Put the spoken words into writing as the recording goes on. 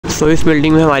तो इस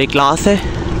बिल्डिंग में हमारी क्लास है।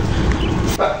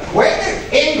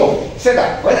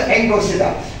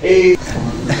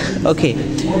 Okay,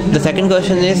 the second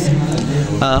question is,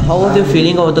 how was your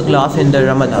feeling about the class in the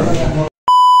Ramadan?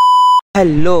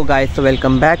 Hello guys, so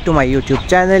welcome back to my YouTube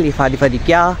channel। ये फादी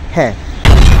क्या है।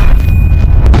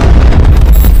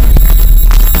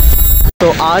 तो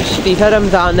आज तीसरा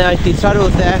रमज़ान है, आज तीसरा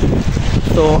रोज़ा है।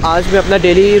 तो आज मैं अपना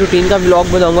डेली रूटीन का व्लॉग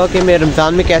बनाऊंगा कि मैं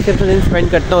रमज़ान में कैसे अपना दिन स्पेंड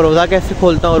करता हूँ, रोज़ा कैसे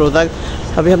खोलता हूँ। रोज़ा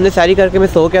अभी हमने सैरी करके मैं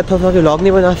सो गया था, उसका व्लॉग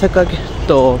नहीं बना सका।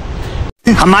 तो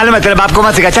हमारे मतलब आपको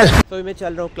मत सिखा चल। तो मैं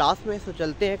चल रहा हूँ क्लास में, तो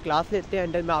चलते हैं क्लास लेते हैं।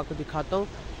 अंदर मैं आपको दिखाता हूँ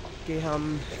कि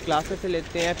हम क्लास कैसे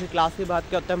लेते हैं। फिर क्लास के बाद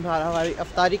क्या होता है, हमारी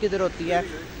अफ्तारी किधर होती है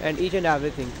एंड ईच एंड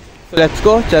एवरीथिंग। तो लेट्स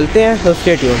गो, चलते हैं। तो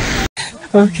स्टे ट्यून्ड।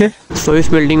 ओके, तो इस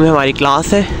बिल्डिंग में हमारी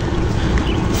क्लास है।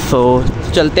 तो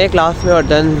चलते हैं क्लास में और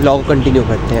देन व्लॉग कंटिन्यू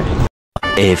करते हैं।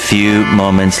 A few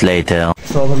moments later.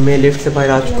 तो अब मैं लिफ्ट से बाहर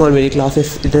आ चुका हूँ और मेरी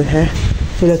क्लासेस इधर है।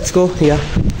 तो लेट्स गो, या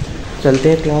चलते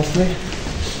हैं क्लास में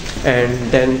एंड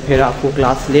देन फिर आपको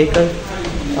क्लास लेकर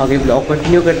आगे ब्लॉग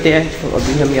कंटिन्यू करते हैं। तो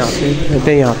अभी हम यहाँ पे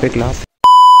करते हैं, यहाँ पे class.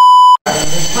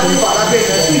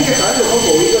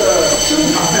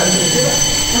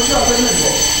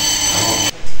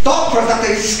 Dot product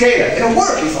is scalar. In a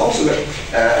word, it's also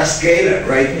a scalar,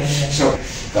 right? So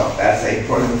that's the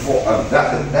important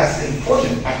that's the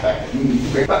important aspect.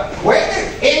 But when the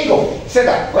angle set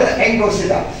up,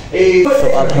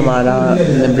 so अब हमारा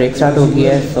ब्रेक स्टार्ट हो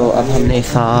गया है। तो अब हमने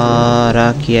सारा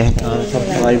किया है, सब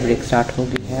हमारी ब्रेक स्टार्ट हो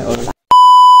गई है। और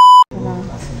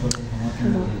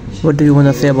What do you want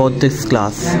to say about this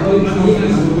class?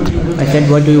 I said,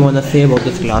 what do you want to say about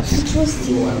this class?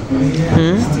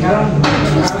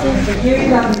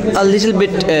 A little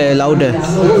bit louder.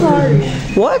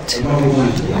 What?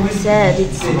 I said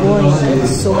it's boring.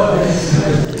 It's so boring.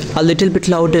 A little bit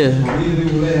louder.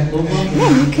 Yeah,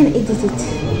 you can edit it.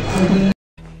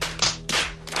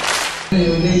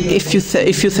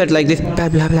 If you said like this, blah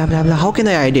blah blah blah blah, how can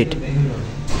I edit?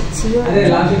 It's your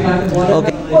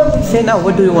Okay. Say now,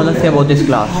 what do you want to say about this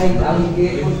class?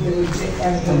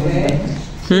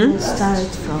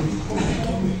 Start from.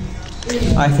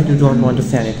 I said you don't want to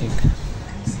say anything.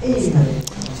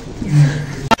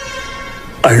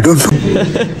 I don't know.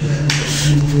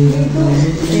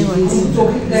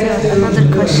 Another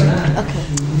question. Okay.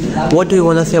 What do you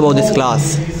want to say about this class?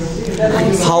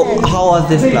 How was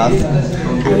this class?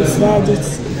 I said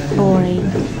it's boring.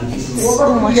 It's so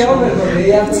much boring.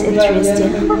 It's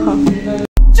interesting.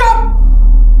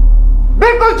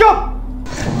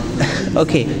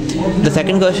 Okay, the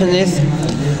second question is,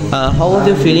 how was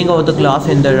your feeling about the class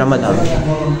in the Ramadan?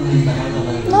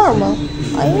 Normal.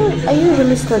 I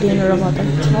usually study in Ramadan.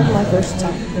 It's not my first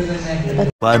time. But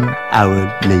 1 hour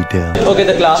later. Okay,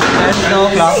 the class ends now.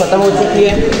 Class खत्म हो चुकी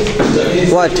है।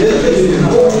 What?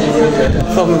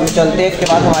 तो हम चलते हैं। इसके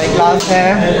बाद हमारी क्लास है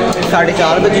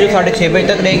 4:30 बजे, जो 6:30 बजे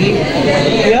तक रहेगी।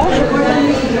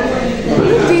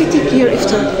 do you take your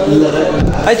iftar?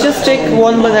 I just take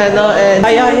one banana and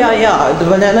yeah. The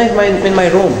banana is in my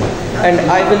room, and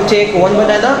I will take one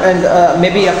banana and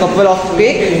maybe a couple of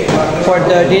cake for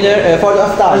the dinner for the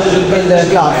iftar in the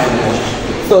class.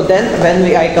 So then when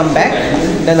I come back,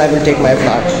 then I will take my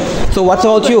iftar. So what's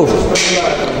about you?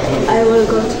 I will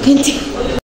go to canteen.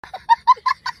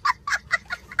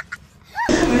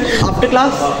 After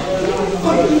class,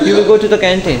 you will go to the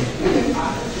canteen.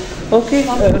 Okay.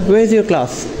 Where is your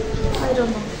class? I don't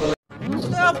know.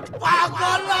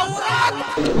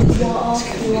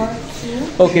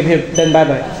 Okay, then bye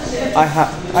bye.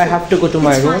 I have to go to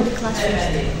my room. Find the classrooms.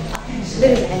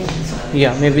 There is any.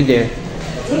 Yeah, maybe there.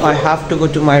 I have to go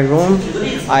to my room.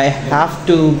 I have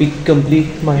to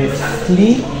complete my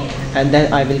sleep, and then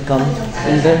I will come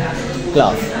in the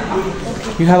class.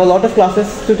 You have a lot of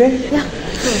classes today? Yeah.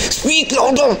 Speak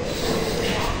louder.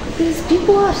 These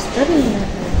people are studying.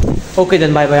 Okay,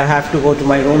 then bye bye. I have to go to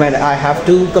my room and I have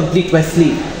to complete my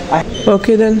sleep.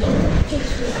 Okay then.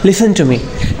 Listen to me.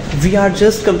 We are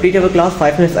just completed our class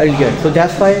 5 minutes earlier, so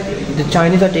that's why the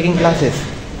Chinese are taking classes.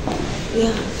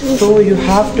 Yeah. So you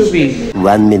have to be.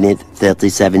 1 minute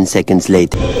 37 seconds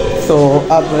later. तो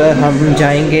अब हम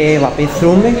जाएंगे वापस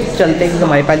room में। चलते हैं,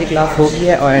 हमारी पहली क्लास हो गई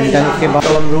है और उसके बाद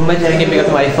तो हम रूम में जाएंगे बिकॉज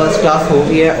हमारी फर्स्ट क्लास हो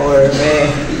गई है और मैं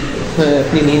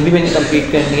अपनी नींद भी मैंने कंप्लीट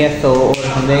करनी है। तो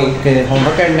हमने एक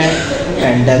होमवर्क करना है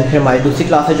एंड देन फिर हमारी दूसरी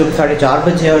क्लास है जो कि 4:30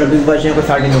 बजे है और अभी बजे हैं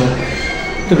 9:30।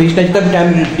 तो बीच का जितना भी टाइम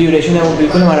ड्यूरेशन है वो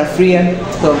बिल्कुल हमारा फ्री है।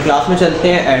 तो हम क्लास में चलते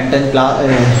हैं एंड देन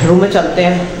रूम में चलते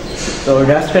हैं, तो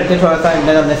रेस्ट करते हैं थोड़ा सा एंड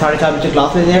देन हमने 4:30 बजे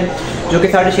क्लास लेते हैं जो कि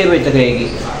 6:30 बजे तक रहेगी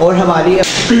और हमारी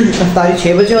अफ्तारी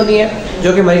 6 बजे होनी है जो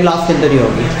कि हमारी क्लास के अंदर ही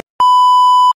होगी।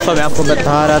 तो मैं आपको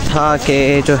बता रहा था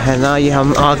कि जो है ना ये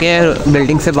हम आ गए हैं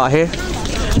बिल्डिंग से बाहर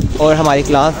और हमारी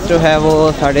क्लास जो है वो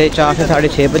 4:30 से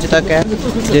 6:30 बजे तक है,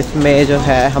 जिसमें जो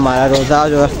है हमारा रोज़ा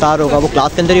जो इफ्तार होगा वो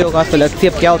क्लास के अंदर ही होगा। तो लेट्स सी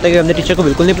अब क्या होता है कि हमने टीचर को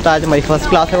बिल्कुल नहीं बताया, हमारी फ़र्स्ट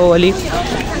क्लास है वो वाली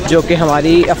जो कि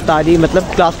हमारी इफ्तारी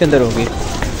मतलब क्लास के अंदर होगी।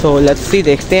 तो लेट्स सी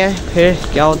देखते हैं फिर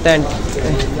क्या होता है।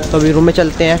 तो अभी रूम में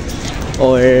चलते हैं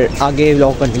और आगे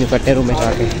व्लॉग कंटिन्यू करते हैं रूम में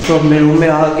जाके। तो मैं रूम में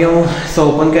आ गया हूँ, सो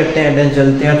ओपन करते हैं देन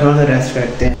चलते हैं, थोड़ा सा रेस्ट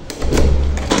करते हैं।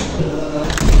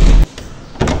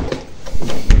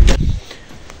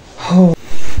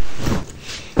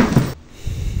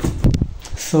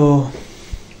 So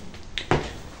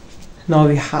now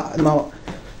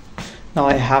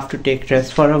I have to take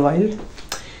rest for a while.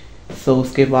 So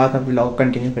उसके बाद हम व्लॉग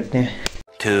कंटिन्यू करते हैं।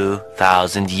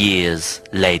 2000 years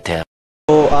later.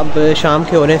 तो अब शाम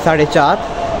के हो रहे हैं 4:30।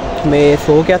 मैं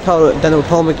सो गया था और देन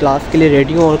उठा हूँ, मैं क्लास के लिए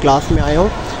रेडी हूँ और क्लास में आया हूँ।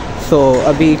 सो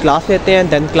अभी क्लास लेते हैं,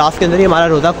 देन क्लास के अंदर ही हमारा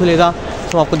रोज़ा खुलेगा।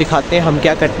 तो आपको दिखाते हैं हम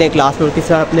क्या करते हैं क्लास में और किस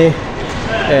तरह अपने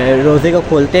रोज़े को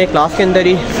खोलते हैं क्लास के अंदर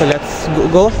ही। सो लेट्स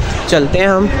गो, चलते हैं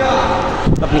हम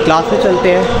अपनी क्लास में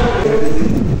चलते हैं।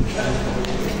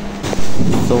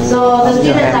 तो जो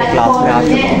है क्लास में आ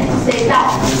चुका हूँ।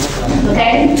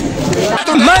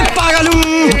 मैं पागल हूँ।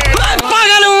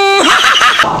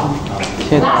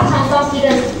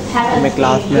 मैं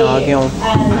क्लास में आ गया हूँ,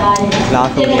 क्लास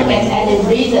हो गया।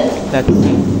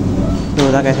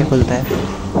 रोज़ा कैसे खुलता है।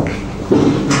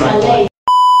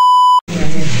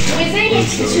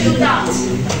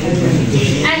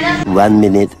 1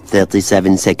 minute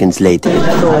 37 seconds later.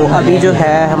 तो अभी जो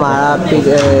है हमारा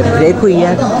ब्रेक हुई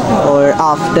है और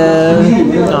आफ्टर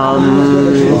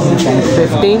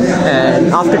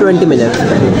 20 मिनट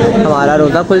हमारा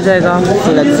रोज़ा खुल जाएगा।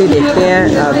 तो लेट्स सी देखते हैं।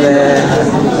 अब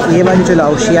ये वाली जो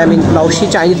लाउशी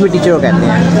चाइनीज़ में टीचर को कहते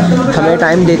हैं, हमें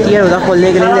टाइम देती है रोज़ा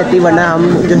खोलने के लिए, नहीं देती, वरना हम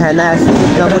जो है ना ऐसे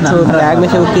इतना कुछ बैग में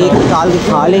से वो केक निकाल के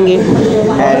खा लेंगे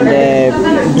एंड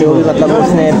जो भी मतलब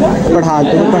उसने पढ़ा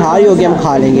रही होगी हम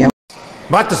खा लेंगे।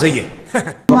 बात तो सही है।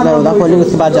 अपना रोज़ा खोलेंगे,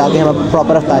 उसके बाद जाके हम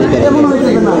प्रॉपर अफ्तारी करेंगे।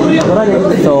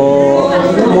 तो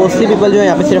मोस्टली पीपल जो है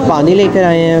यहाँ पे सिर्फ पानी लेकर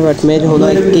आए हैं, बट मैं जो हूँ ना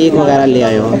केक वगैरह ले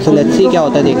आया हूँ। सो लेट्स सी क्या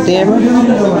होता है, देखते हैं।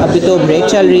 अभी तो ब्रेक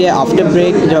चल रही है, आफ्टर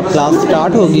ब्रेक जब क्लास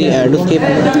स्टार्ट होगी एंड उसके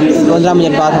 15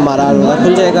 मिनट बाद हमारा रोज़ा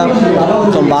खुल जाएगा।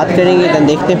 तो हम बात करेंगे, देन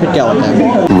देखते हैं फिर क्या होता है।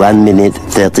 1 minute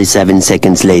 37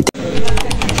 seconds later.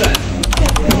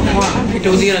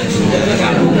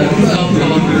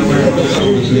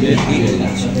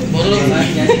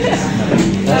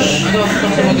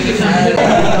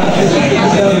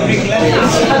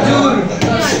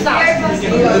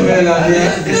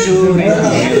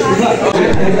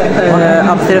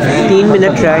 अब सिर्फ 3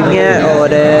 मिनट रह गए हैं और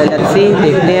लेट्स सी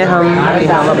देखते हैं हम कि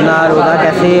हम अपना रोज़ा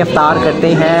कैसे इफ्तार करते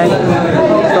हैं।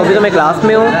 तो अभी तो मैं क्लास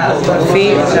में हूँ,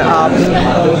 फिर आप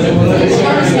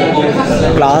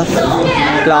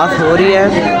क्लास हो रही है।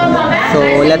 तो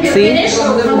let's see.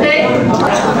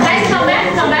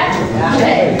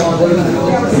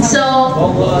 So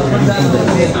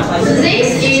this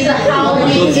is how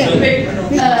we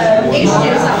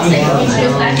introduce something,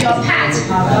 introduce like your pet,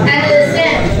 and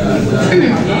then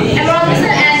everyone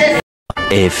listen and this.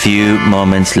 A few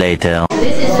moments later.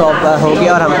 तो अब हो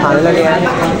गया और हम खाने लगे हैं।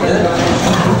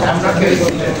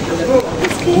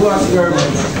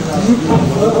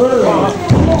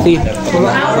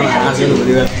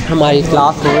 हमारी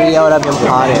क्लास हो रही है और अब हम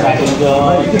खा रहे हैं।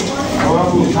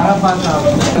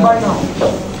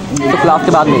 तो क्लास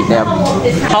के बाद मिलते हैं अब।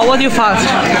 How was your fast?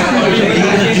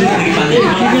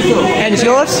 And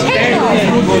yours?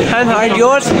 And hard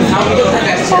yours?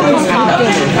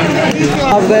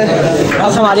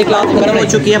 अब हमारी क्लास खत्म हो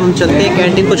चुकी है, हम चलते हैं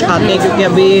कैंटीन कुछ खाते हैं क्योंकि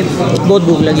अभी बहुत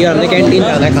भूख लगी है और हमने कैंटीन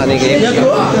जाना है खाने के लिए।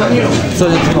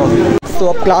 तो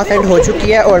अब क्लास एंड हो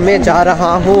चुकी है और मैं जा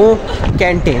रहा हूँ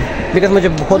कैंटीन बिकॉज़ मुझे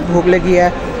बहुत भूख लगी है।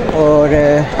 और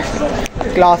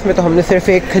क्लास में तो हमने सिर्फ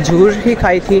एक खजूर ही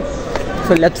खाई थी।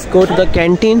 So let's go to the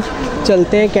canteen,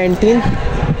 चलते हैं कैंटीन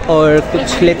और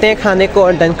कुछ लेते हैं खाने को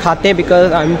और देन खाते हैं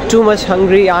because I am too much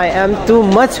hungry, I am too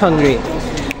much hungry.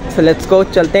 So let's go,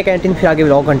 चलते हैं कैंटीन, फिर आगे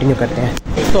व्लॉग कंटिन्यू करते हैं।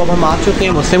 तो अब हम आ चुके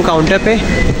हैं मुस्लिम काउंटर पे,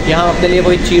 यहाँ अपने लिए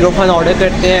वही चीरो फन ऑर्डर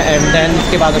करते हैं एंड देन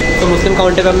उसके बाद तो मुस्लिम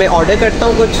काउंटर पे मैं ऑर्डर करता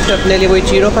हूँ कुछ अपने लिए वही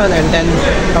चीरो फन एंड देन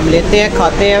हम लेते हैं,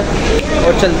 खाते हैं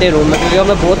और चलते हैं रूम में क्योंकि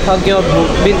मैं बहुत थक गया और भूख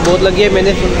भी बहुत लगी है।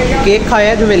 मैंने केक खाया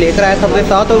है जो मैं लेकर आया था अपने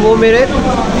साथ और वो मेरे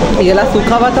गला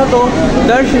सूखा हुआ था तो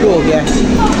दर्द शुरू हो गया है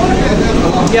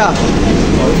क्या।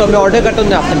 तो मैं ऑर्डर करता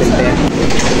हूँ, आपसे मिलते हैं।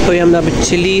 तो ये हम अब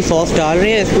चिली सॉस डाल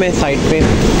रहे हैं इसमें साइड पे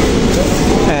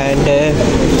एंड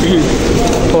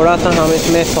थोड़ा सा हम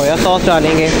इसमें सोया सॉस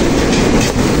डालेंगे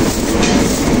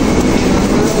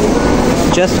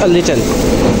just a little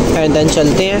and then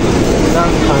चलते हैं ना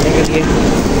खाने के लिए,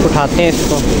 उठाते हैं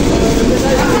इसको।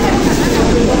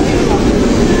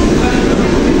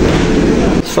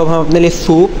 सो हम अपने लिए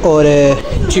सूप और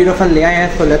जीरो फन ले आए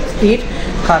हैं। सो लेट्स ईट,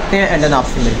 खाते हैं एंड देन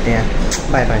आपसे मिलते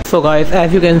हैं। Bye bye. So guys,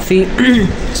 as you can see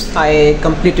I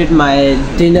completed my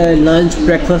dinner, lunch,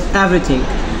 breakfast,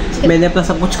 everything. मैंने अपना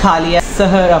सब कुछ खा लिया,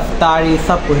 सहर, अफ्तारी,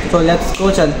 सब कुछ। सो लेट्स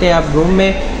गो, चलते हैं अब रूम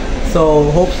में। सो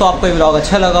होप सो आपको ये व्लॉग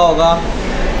अच्छा लगा होगा।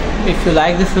 If you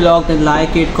like this vlog then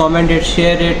like it, comment it,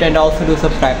 share it and also do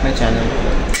subscribe my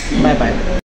channel. Bye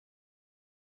bye.